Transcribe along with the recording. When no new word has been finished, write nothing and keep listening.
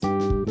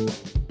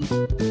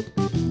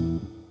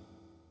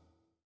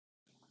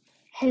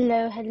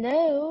Hello,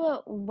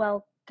 hello.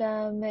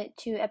 Welcome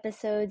to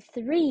episode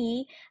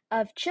 3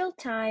 of Chill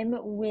Time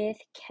with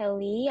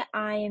Kelly.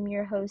 I am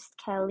your host,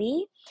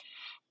 Kelly.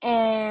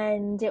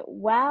 And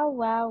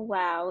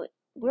wow.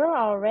 We're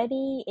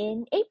already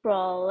in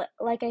April.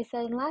 Like I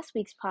said in last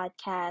week's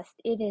podcast,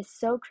 it is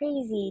so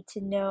crazy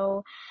to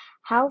know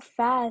how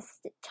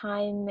fast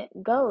time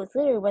goes.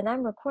 Literally, when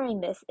I'm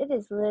recording this, it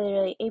is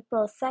literally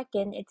April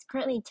 2nd. It's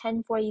currently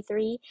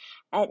 10:43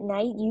 at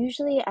night.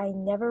 Usually, I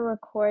never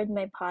record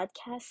my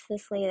podcast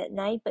this late at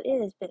night, but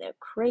it has been a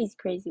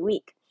crazy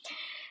week.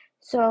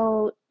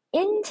 So,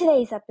 in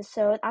today's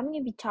episode, I'm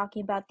going to be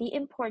talking about the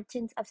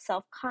importance of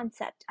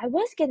self-concept. I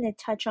was going to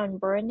touch on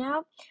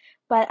burnout,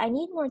 but I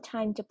need more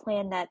time to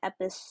plan that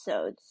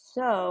episode.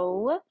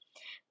 So,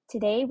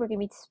 today we're going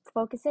to be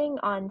focusing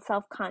on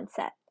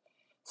self-concept.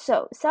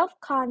 So,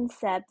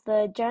 self-concept,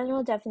 the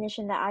general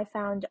definition that I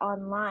found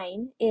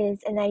online,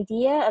 is an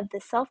idea of the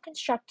self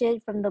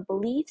constructed from the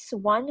beliefs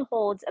one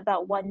holds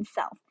about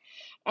oneself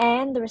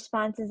and the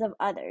responses of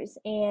others.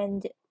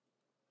 And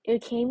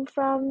it came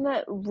from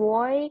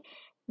Roy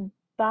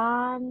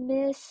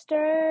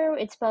Baumeister.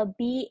 It's spelled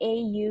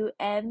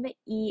Baumeister,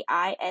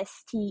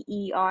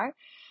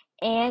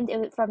 and it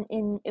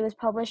was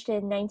published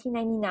in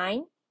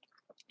 1999.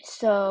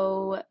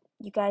 So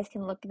you guys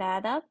can look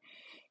that up.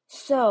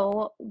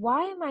 So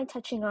why am I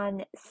touching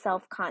on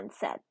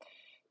self-concept?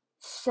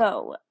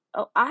 So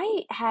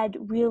I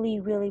had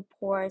really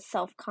poor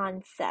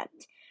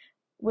self-concept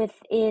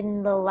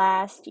within the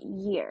last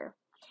year.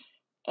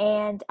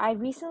 And I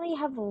recently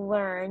have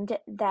learned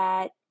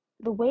that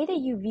the way that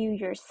you view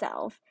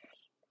yourself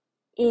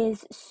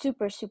is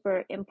super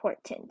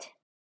important.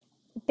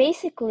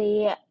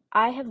 Basically,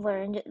 I have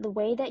learned the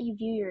way that you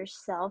view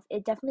yourself,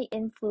 it definitely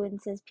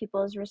influences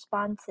people's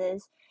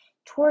responses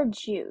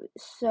towards you.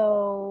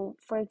 So,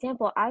 for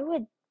example, I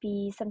would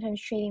be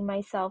sometimes treating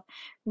myself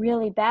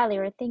really badly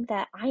or think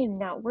that I am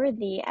not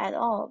worthy at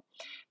all.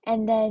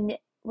 And then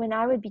when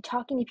I would be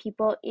talking to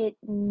people, it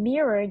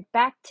mirrored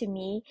back to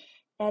me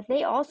that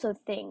they also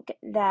think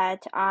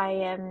that I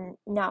am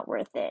not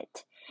worth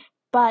it.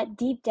 But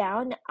deep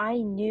down, I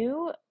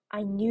knew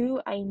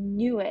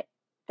it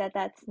that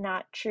that's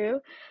not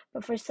true.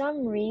 But for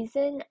some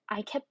reason,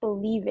 I kept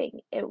believing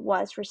it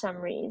was for some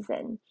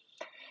reason.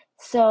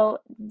 So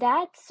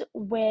that's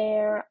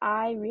where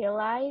I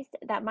realized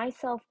that my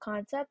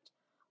self-concept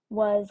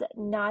was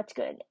not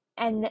good.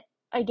 And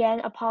again,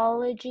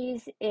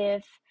 apologies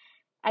if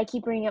I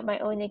keep bringing up my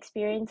own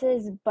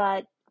experiences,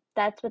 but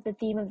that's what the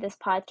theme of this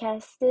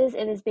podcast is.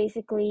 It is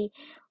basically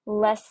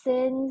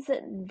lessons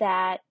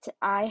that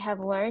I have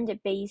learned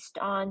based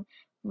on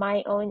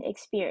my own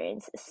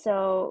experience.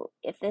 So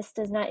if this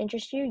does not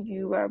interest you,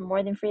 you are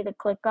more than free to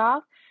click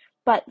off.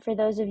 But for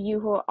those of you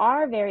who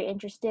are very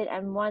interested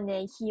and want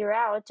to hear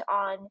out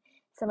on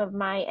some of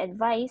my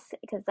advice,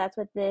 because that's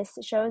what this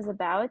show is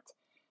about,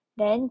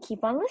 then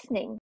keep on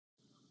listening.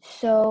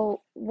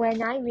 So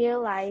when I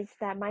realized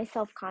that my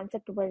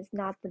self-concept was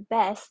not the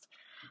best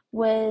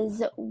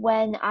was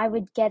when I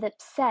would get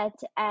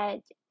upset at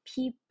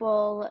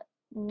people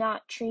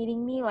not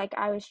treating me like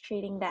I was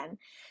treating them.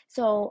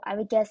 So I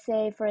would just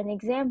say, for an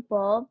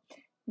example,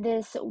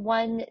 this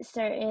one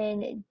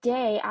certain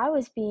day I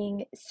was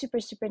being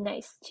super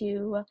nice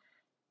to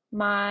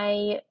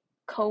my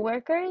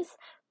coworkers,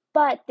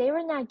 but they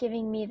were not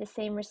giving me the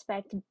same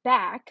respect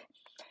back.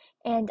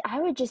 And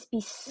I would just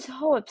be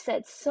so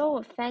upset, so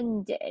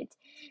offended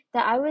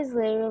that I was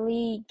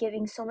literally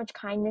giving so much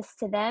kindness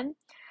to them,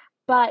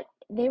 but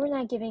they were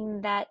not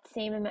giving that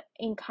same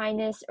in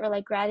kindness or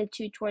like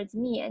gratitude towards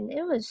me. And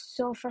it was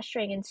so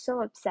frustrating and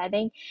so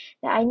upsetting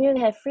that I nearly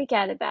had a freak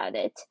out about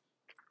it.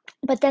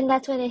 But then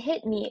that's when it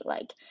hit me.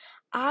 Like,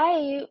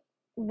 I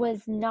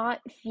was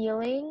not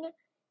feeling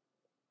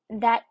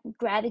that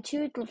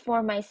gratitude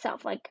for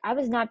myself. Like, I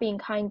was not being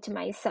kind to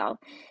myself.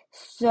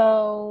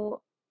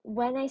 So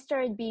when I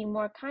started being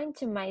more kind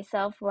to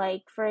myself,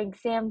 like for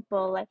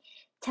example, like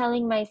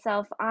telling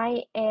myself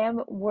I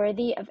am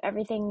worthy of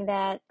everything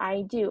that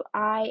I do.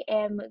 I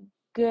am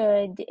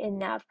good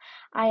enough.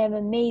 I am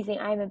amazing.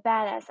 I'm a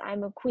badass.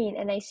 I'm a queen.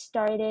 And I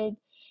started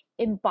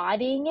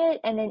embodying it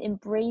and then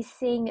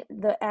embracing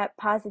the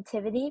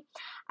positivity.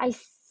 I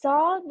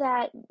saw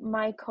that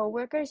my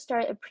coworkers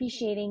started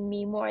appreciating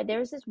me more. There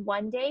was this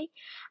one day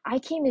I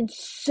came in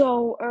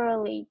so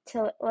early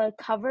to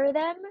cover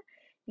them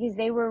because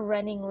they were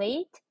running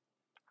late.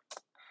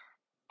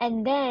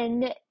 And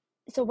then,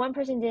 so one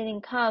person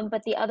didn't come,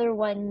 but the other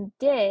one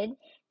did.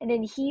 And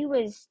then he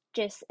was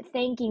just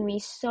thanking me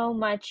so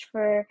much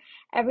for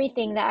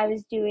everything that I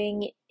was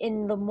doing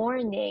in the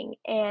morning.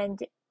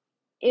 And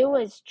it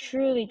was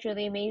truly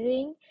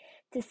amazing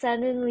to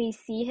suddenly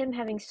see him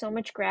having so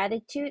much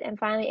gratitude and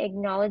finally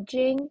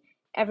acknowledging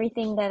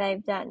everything that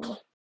I've done.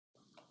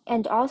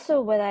 And also,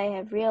 what I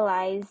have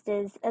realized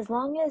is as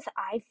long as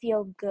I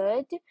feel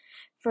good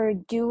for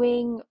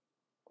doing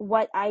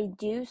what I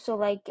do, so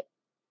like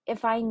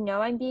if I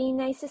know I'm being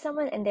nice to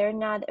someone and they're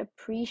not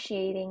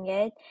appreciating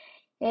it,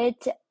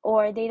 it,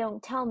 or they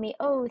don't tell me,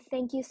 oh,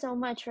 thank you so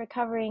much for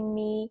covering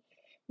me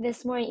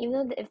this morning.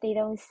 Even though if they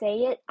don't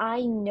say it,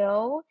 I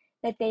know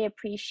that they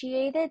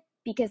appreciate it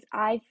because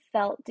I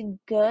felt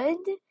good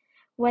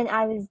when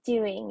I was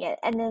doing it.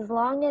 And as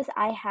long as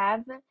I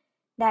have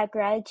that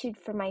gratitude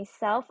for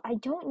myself, I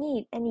don't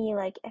need any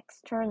like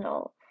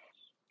external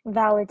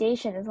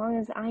validation as long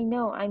as I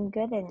know I'm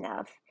good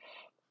enough.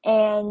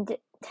 And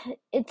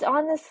it's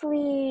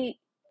honestly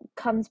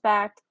comes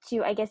back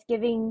to, I guess,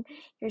 giving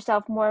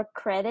yourself more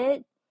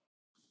credit.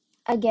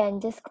 Again,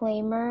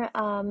 disclaimer,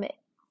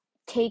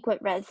 take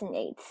what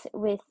resonates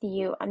with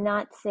you. I'm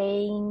not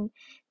saying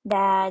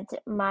that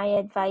my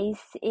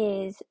advice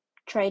is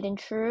tried and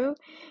true,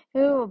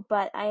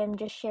 but I am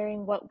just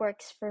sharing what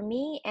works for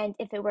me. And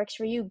if it works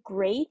for you,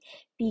 great,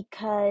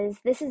 because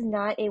this is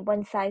not a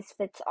one size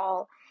fits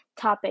all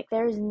topic.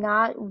 There's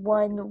not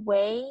one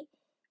way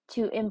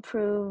to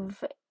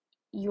improve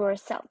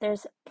yourself.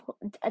 There's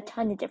a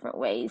ton of different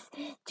ways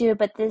to,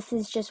 but this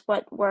is just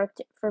what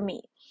worked for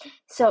me.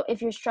 So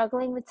if you're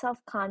struggling with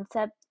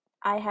self-concept,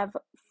 I have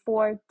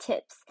 4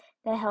 tips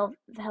that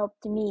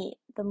helped me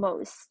the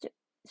most.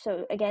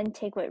 So again,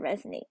 take what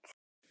resonates.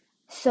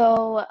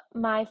 So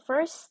my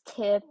first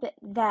tip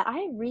that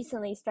I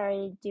recently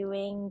started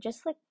doing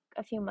just like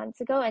a few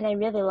months ago, and I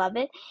really love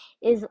it,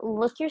 is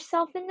look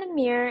yourself in the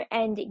mirror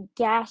and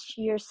gas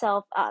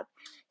yourself up.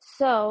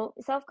 So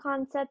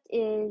self-concept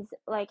is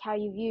like how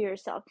you view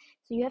yourself.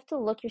 So you have to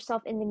look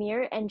yourself in the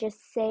mirror and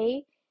just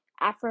say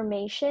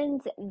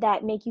affirmations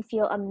that make you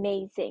feel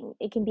amazing.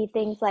 It can be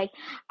things like,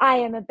 I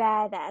am a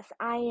badass,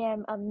 I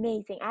am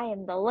amazing, I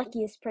am the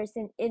luckiest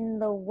person in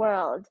the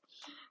world.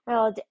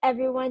 Well,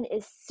 everyone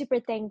is super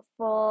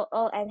thankful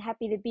and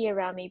happy to be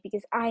around me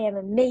because I am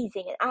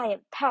amazing and I am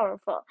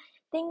powerful.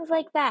 Things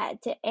like that.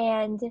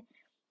 And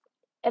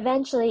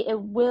eventually it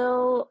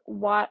will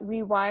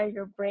rewire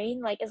your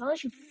brain. Like, as long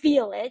as you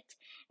feel it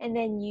and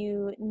then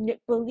you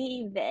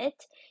believe it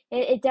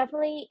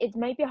definitely, it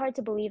might be hard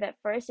to believe at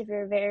first if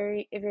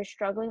you're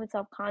struggling with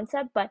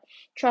self-concept, but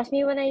trust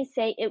me when I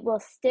say it will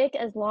stick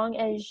as long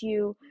as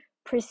you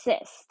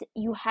persist.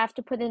 You have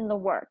to put in the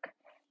work.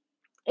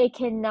 It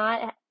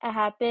cannot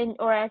happen,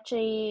 or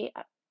actually,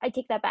 I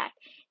take that back.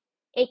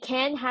 It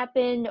can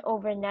happen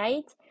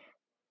overnight,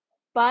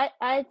 but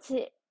it's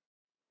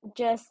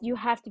just you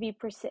have to be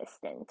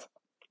persistent.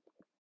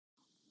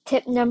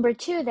 Tip number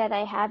 2 that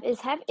I have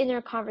is have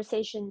inner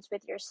conversations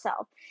with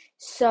yourself.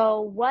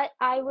 So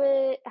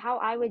how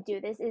I would do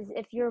this is,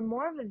 if you're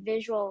more of a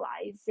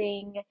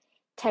visualizing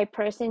type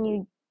person,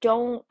 you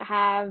don't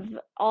have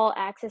all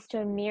access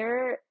to a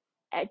mirror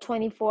at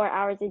 24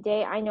 hours a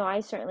day. I know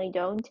I certainly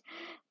don't.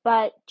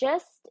 But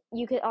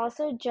you could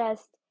also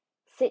just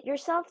sit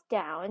yourself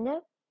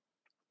down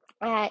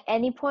at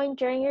any point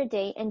during your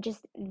day and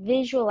just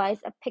visualize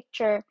a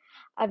picture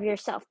of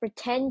yourself.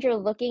 Pretend you're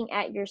looking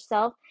at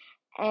yourself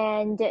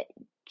and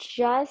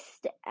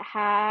just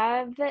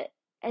have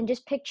and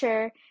just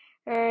picture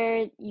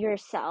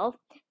yourself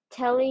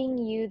telling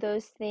you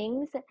those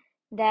things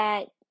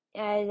that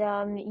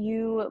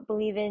you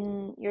believe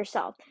in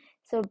yourself.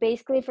 So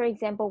basically, for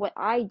example, what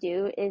I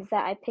do is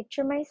that I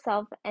picture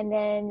myself and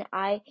then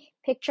I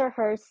picture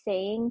her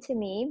saying to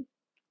me,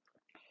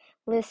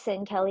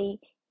 listen, Kelly,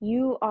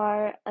 you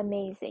are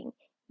amazing.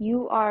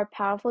 You are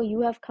powerful.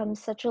 You have come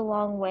such a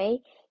long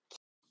way.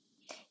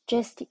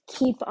 Just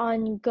keep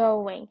on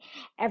going.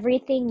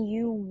 Everything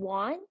you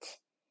want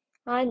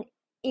on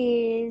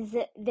is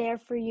there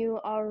for you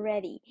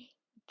already.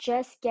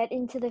 Just get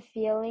into the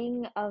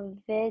feeling of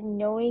it,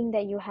 knowing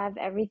that you have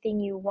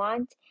everything you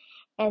want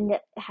and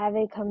have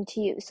it come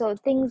to you. So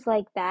things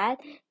like that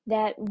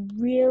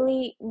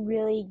really,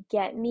 really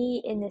get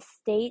me in a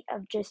state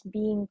of just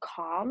being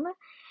calm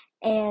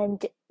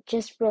and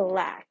just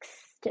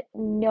relaxed,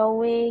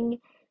 knowing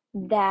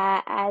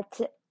that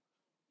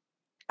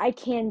I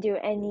can do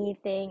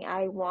anything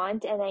I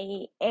want and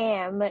I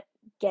am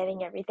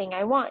getting everything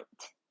I want.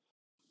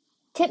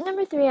 Tip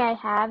number 3 I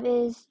have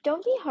is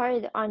don't be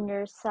hard on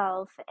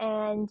yourself.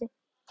 And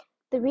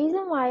the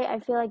reason why I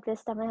feel like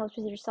this definitely helps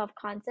with your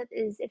self-concept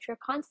is if you're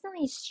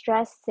constantly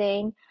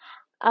stressing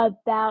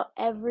about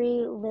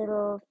every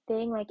little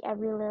thing, like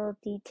every little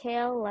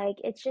detail, like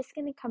it's just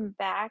gonna come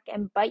back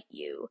and bite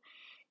you.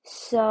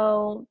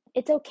 So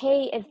it's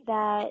okay if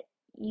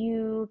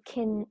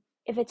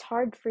it's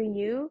hard for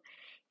you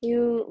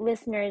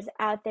listeners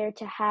out there,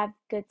 to have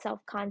good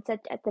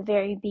self-concept at the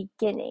very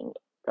beginning.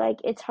 Like,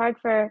 it's hard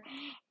for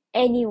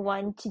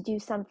anyone to do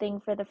something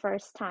for the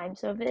first time.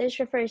 So if it is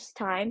your first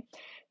time,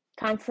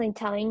 constantly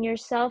telling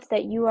yourself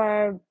that you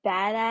are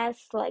badass,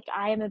 like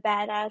I am a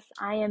badass,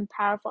 I am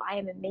powerful, I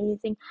am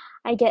amazing,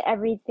 I get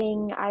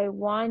everything I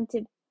want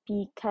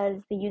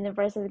because the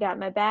universe has got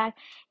my back.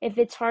 If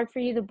it's hard for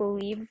you to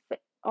believe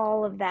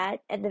all of that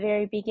at the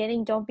very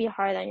beginning, don't be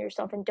hard on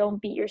yourself and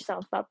don't beat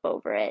yourself up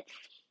over it.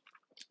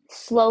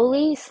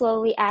 Slowly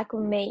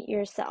acclimate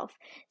yourself.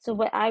 So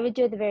what I would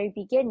do at the very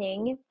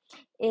beginning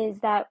is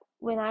that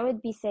when I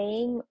would be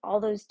saying all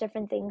those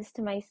different things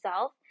to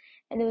myself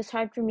and it was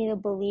hard for me to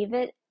believe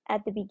it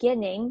at the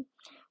beginning,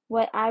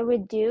 what I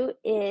would do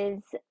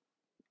is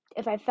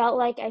if I felt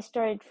like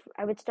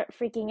I would start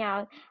freaking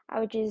out, I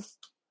would just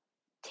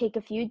take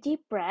a few deep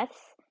breaths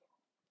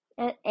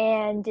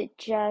and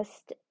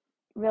just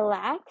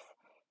relax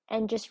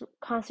and just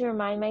constantly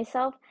remind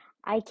myself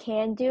I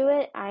can do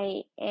it,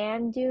 I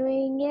am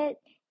doing it,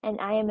 and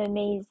I am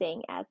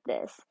amazing at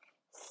this.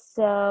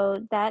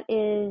 So that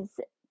is,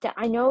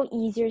 I know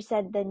easier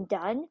said than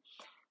done,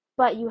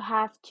 but you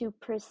have to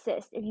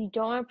persist. If you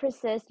don't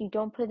persist, you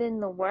don't put in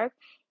the work,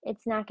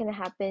 it's not going to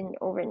happen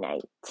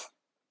overnight.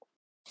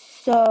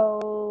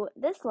 So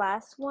this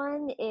last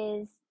one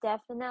is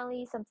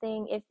definitely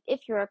something if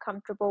you're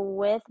comfortable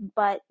with,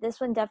 but this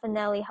one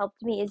definitely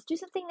helped me is do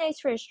something nice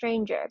for a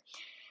stranger.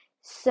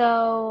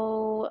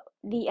 So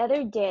the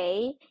other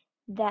day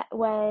that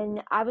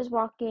when I was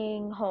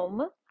walking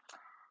home,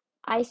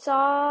 I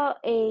saw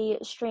a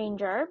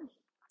stranger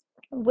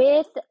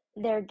with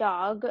their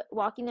dog,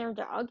 walking their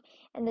dog,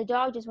 and the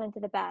dog just went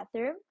to the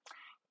bathroom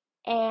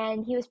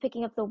and he was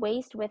picking up the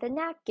waste with a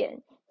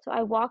napkin. So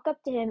I walk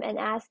up to him and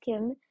ask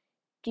him,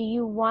 "Do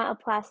you want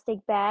a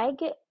plastic bag?"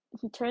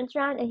 He turns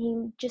around and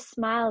he just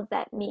smiles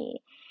at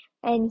me.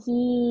 And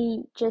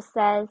he just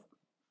says,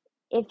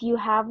 "If you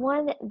have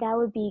one, that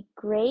would be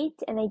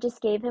great." And I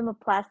just gave him a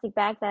plastic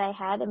bag that I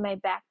had in my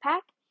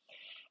backpack.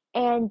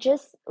 And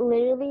just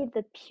literally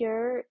the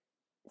pure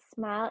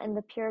smile and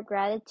the pure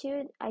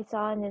gratitude I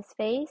saw in his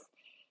face.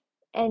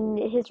 And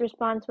his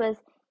response was,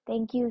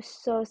 "Thank you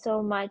so,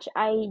 so much.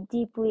 I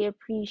deeply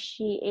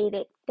appreciate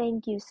it.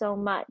 Thank you so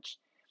much."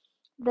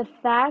 The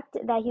fact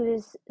that he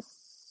was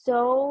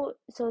so,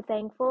 so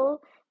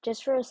thankful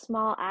just for a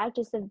small act,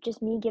 just of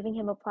just me giving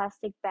him a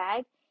plastic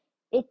bag,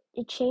 it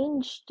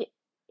changed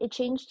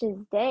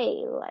his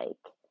day.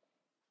 Like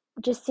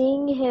just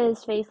seeing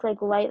his face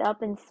like light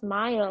up and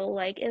smile,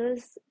 like it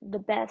was the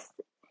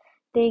best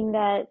thing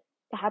that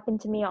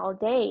happened to me all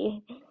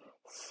day.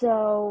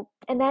 So,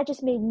 and that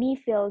just made me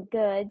feel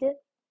good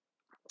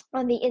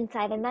on the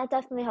inside, and that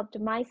definitely helped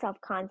my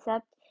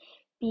self-concept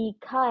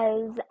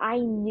because I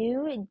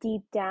knew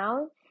deep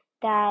down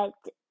that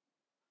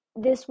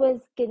this was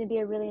going to be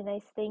a really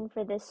nice thing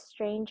for this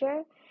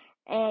stranger.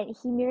 And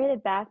he mirrored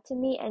it back to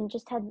me and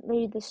just had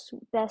literally the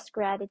best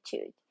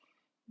gratitude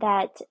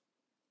that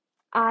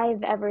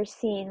I've ever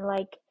seen.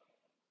 Like,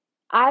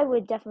 I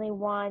would definitely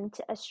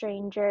want a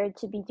stranger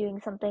to be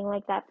doing something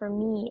like that for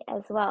me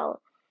as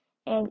well.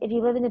 And if you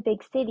live in a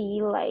big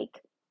city,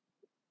 like,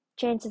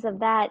 chances of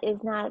that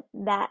is not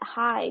that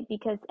high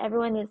because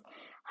everyone is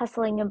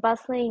hustling and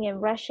bustling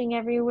and rushing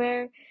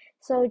everywhere.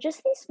 So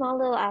just these small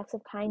little acts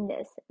of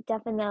kindness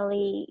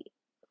definitely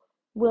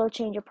will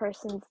change a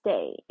person's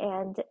day,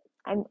 and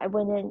I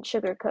wouldn't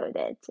sugarcoat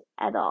it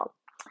at all.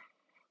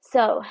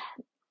 So,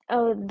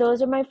 oh,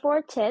 those are my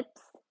 4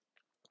 tips.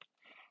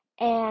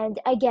 And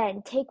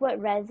again, take what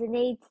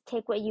resonates,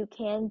 take what you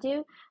can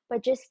do,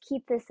 but just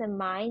keep this in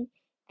mind.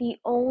 The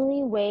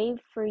only way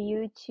for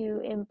you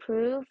to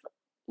improve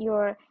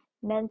your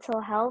mental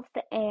health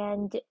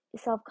and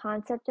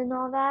self-concept and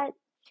all that,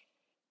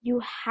 you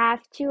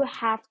have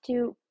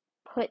to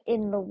put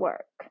in the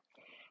work.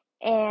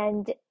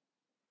 And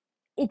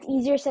it's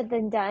easier said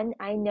than done,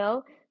 I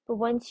know, but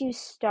once you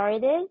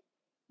start it,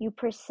 you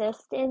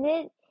persist in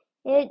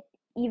it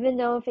even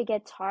though if it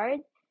gets hard,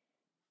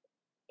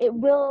 it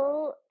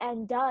will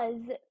and does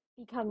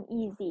become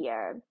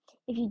easier.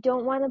 If you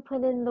don't want to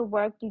put in the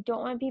work, you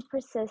don't want to be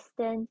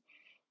persistent,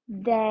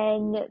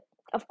 then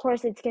of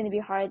course it's going to be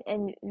hard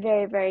and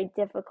very, very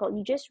difficult.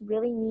 You just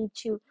really need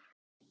to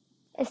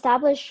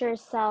establish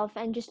yourself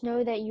and just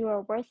know that you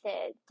are worth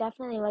it.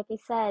 Definitely, like I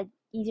said,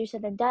 easier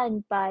said than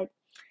done, but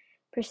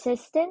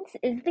persistence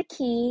is the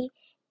key.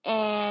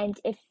 And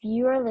if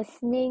you are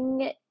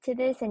listening to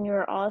this and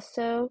you're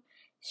also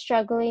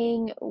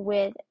struggling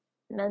with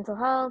mental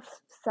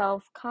health,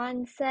 self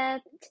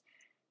concept,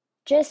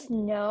 just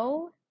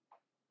know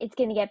it's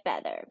going to get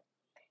better.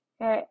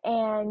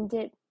 And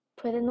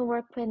put in the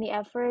work, put in the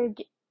effort,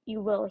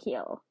 you will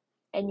heal,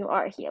 and you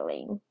are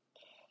healing.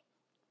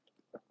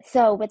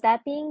 So, with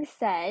that being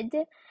said,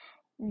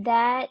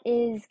 that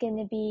is going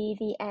to be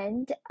the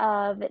end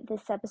of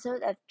this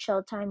episode of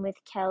Chill Time with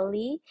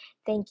Kelly.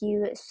 Thank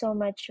you so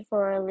much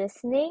for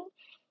listening.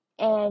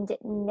 And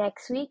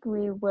next week,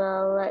 we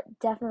will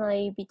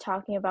definitely be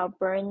talking about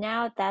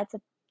burnout. That's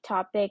a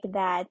topic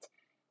that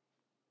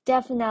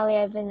definitely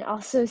I've been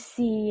also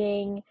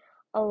seeing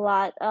a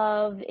lot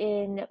of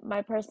in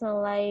my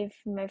personal life,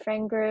 my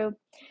friend group.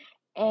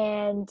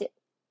 And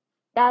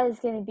that is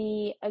going to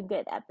be a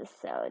good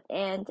episode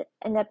and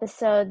an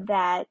episode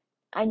that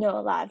I know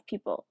a lot of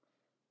people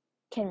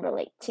can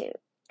relate to.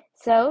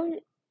 So,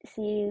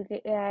 see you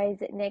guys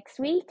next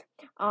week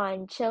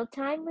on Chill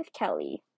Time with Kelly.